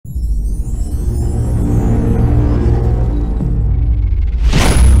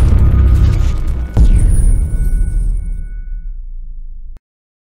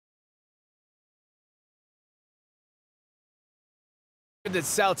that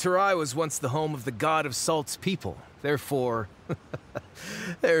Salterai was once the home of the god of Salt's people. Therefore,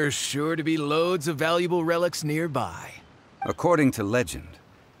 there's sure to be loads of valuable relics nearby. According to legend,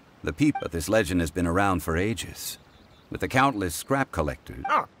 but this legend has been around for ages, with the countless scrap collectors.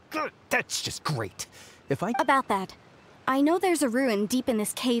 Oh, good. That's just great. About that, I know there's a ruin deep in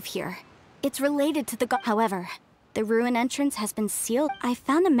this cave here. It's related to the god. However, the ruin entrance has been sealed. I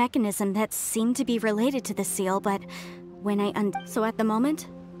found a mechanism that seemed to be related to the seal, but when so at the moment,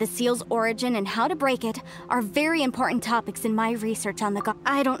 the seal's origin and how to break it are very important topics in my research on the god.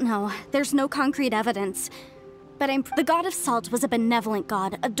 I don't know. There's no concrete evidence. But the god of salt was a benevolent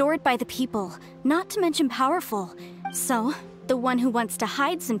god, adored by the people, not to mention powerful. So, the one who wants to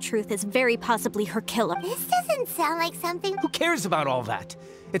hide some truth is very possibly her killer. This doesn't sound like something... Who cares about all that?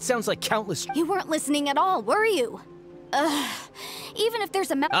 It sounds like countless... You weren't listening at all, were you? Even if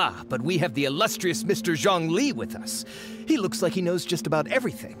there's a but we have the illustrious Mr. Zhongli with us. He looks like he knows just about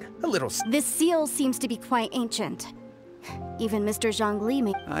everything. A little... This seal seems to be quite ancient. Even Mr. Zhongli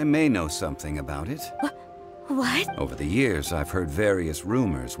may... I may know something about it. What? Over the years, I've heard various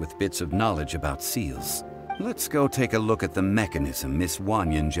rumors with bits of knowledge about seals. Let's go take a look at the mechanism Miss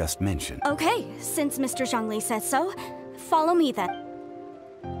Wanyan just mentioned. Okay, since Mr. Zhongli says so, follow me then.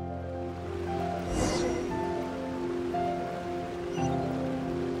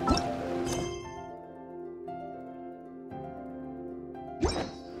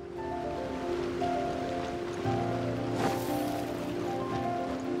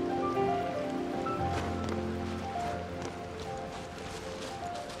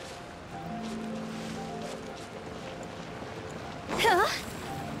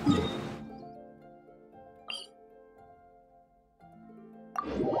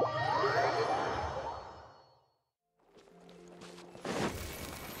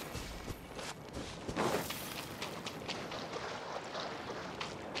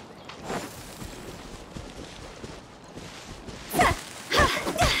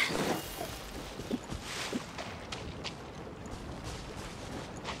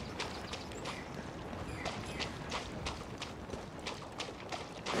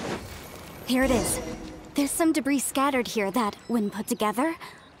 Here it is. There's some debris scattered here that, when put together,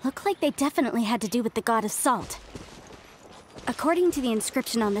 look like they definitely had to do with the god of salt. According to the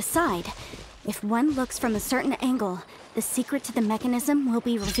inscription on the side, if one looks from a certain angle, the secret to the mechanism will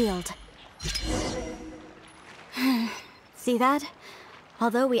be revealed. See that?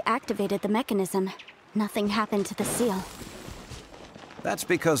 Although we activated the mechanism, nothing happened to the seal. That's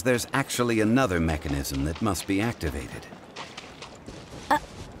because there's actually another mechanism that must be activated.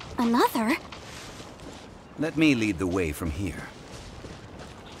 Another? Let me lead the way from here.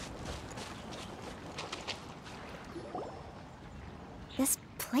 This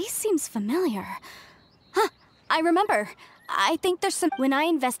place seems familiar. Huh, I remember. I think there's some... When I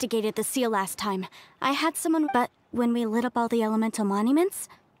investigated the seal last time, I had someone... But when we lit up all the elemental monuments,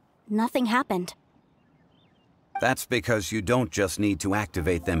 nothing happened. That's because you don't just need to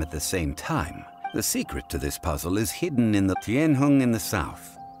activate them at the same time. The secret to this puzzle is hidden in the Tianheng in the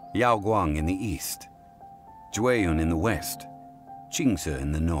south, Yaoguang in the east, Jueyun in the west, Qingse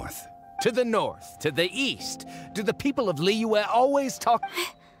in the north. To the north, to the east. Do the people of Liyue always talk?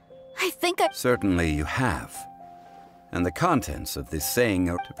 I think I... Certainly you have. And the contents of this saying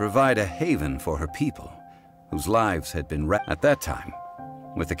are to provide a haven for her people, whose lives had been wrecked at that time,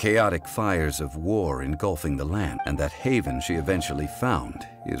 with the chaotic fires of war engulfing the land. And that haven she eventually found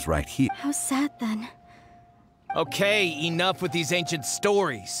is right here. How sad then. Okay, enough with these ancient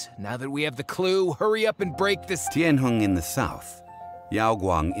stories. Now that we have the clue, hurry up and break this... Tianheng in the south,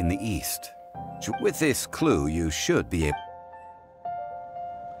 Yaoguang in the east. With this clue, you should be able...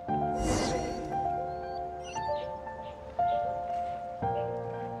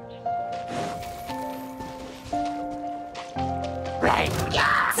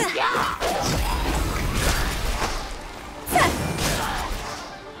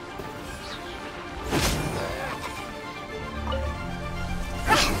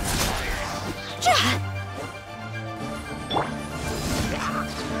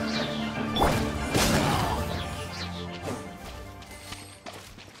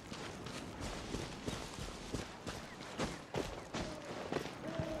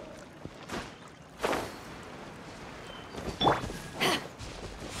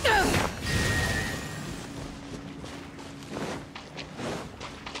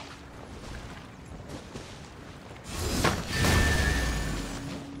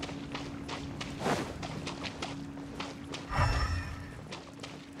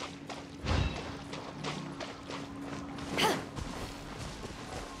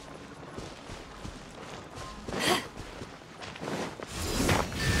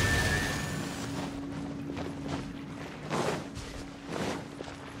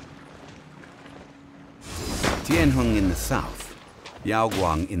 Tianheng in the south,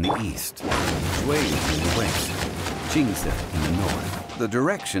 Yaoguang in the east, Zhuiyun in the west, Jingze in the north. The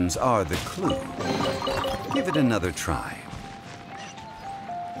directions are the clue. Give it another try.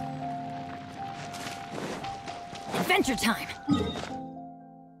 Adventure time!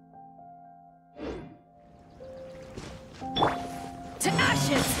 To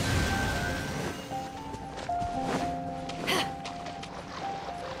ashes!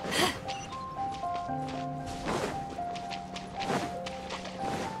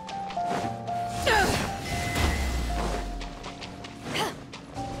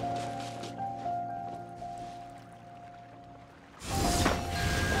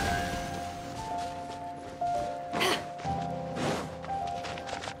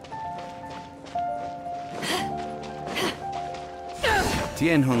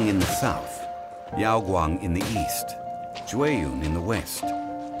 Tianheng in the south, Yaoguang in the east, Zhuiyun in the west,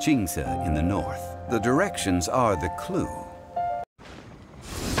 Jingze in the north. The directions are the clue.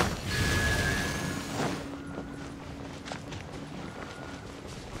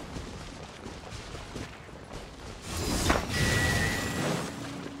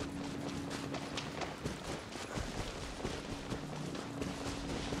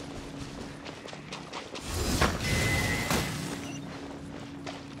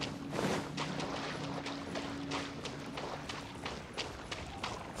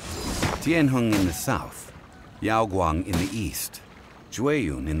 Tianheng in the south, Yaoguang in the east,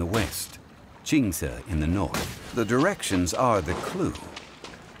 Zhuiyun in the west, Jingze in the north. The directions are the clue.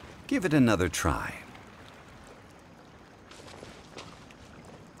 Give it another try.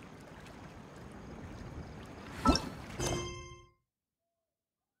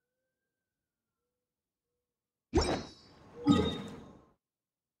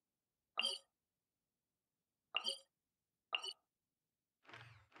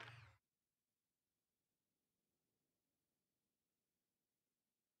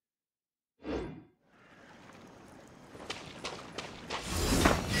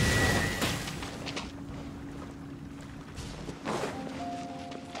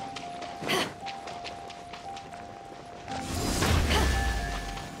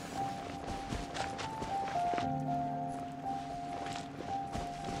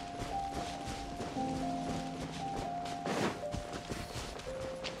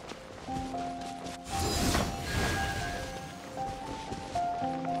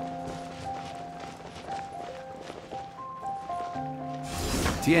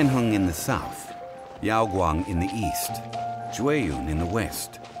 Tianheng in the south, Yaoguang in the east, Zhuiyun in the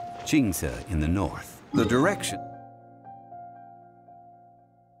west, Jingze in the north. The direction...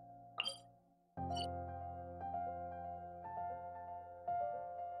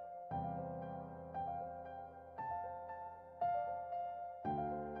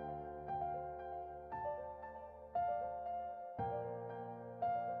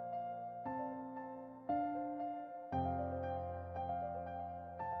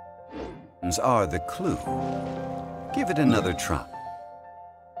 are the clue. Give it another try.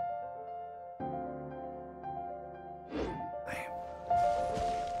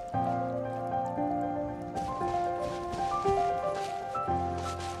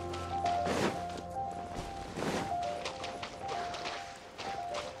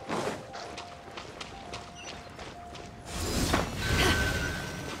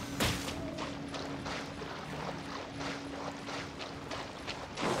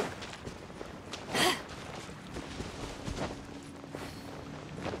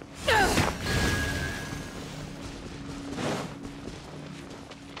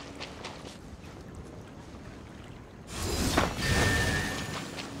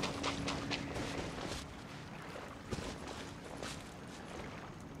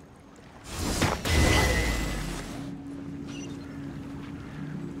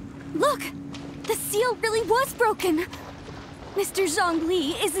 Look! The seal really was broken! Mr.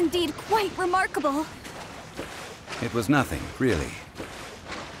 Zhongli is indeed quite remarkable. It was nothing, really.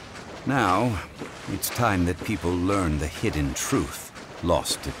 Now, it's time that people learn the hidden truth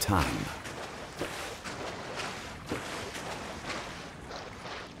lost to time.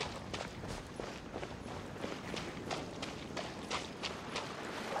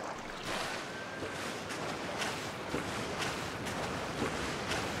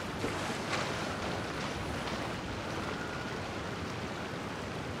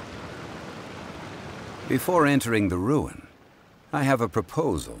 Before entering the ruin, I have a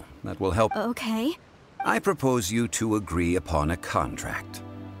proposal that will help. Okay. I propose you two agree upon a contract,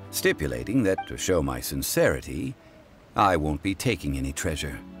 stipulating that, to show my sincerity, I won't be taking any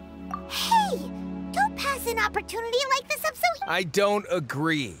treasure. Hey! Don't pass an opportunity like this up so... I don't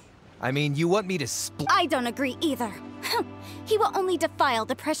agree. I mean, you want me to split? I don't agree either. He will only defile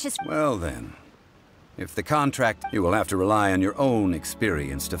the precious... Well then, if the contract, you will have to rely on your own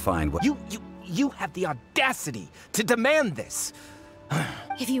experience to find what... You have the audacity to demand this!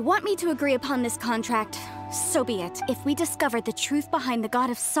 If you want me to agree upon this contract, so be it. If we discover the truth behind the God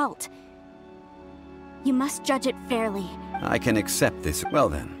of Salt, you must judge it fairly. I can accept this. Well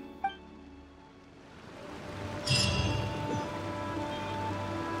then,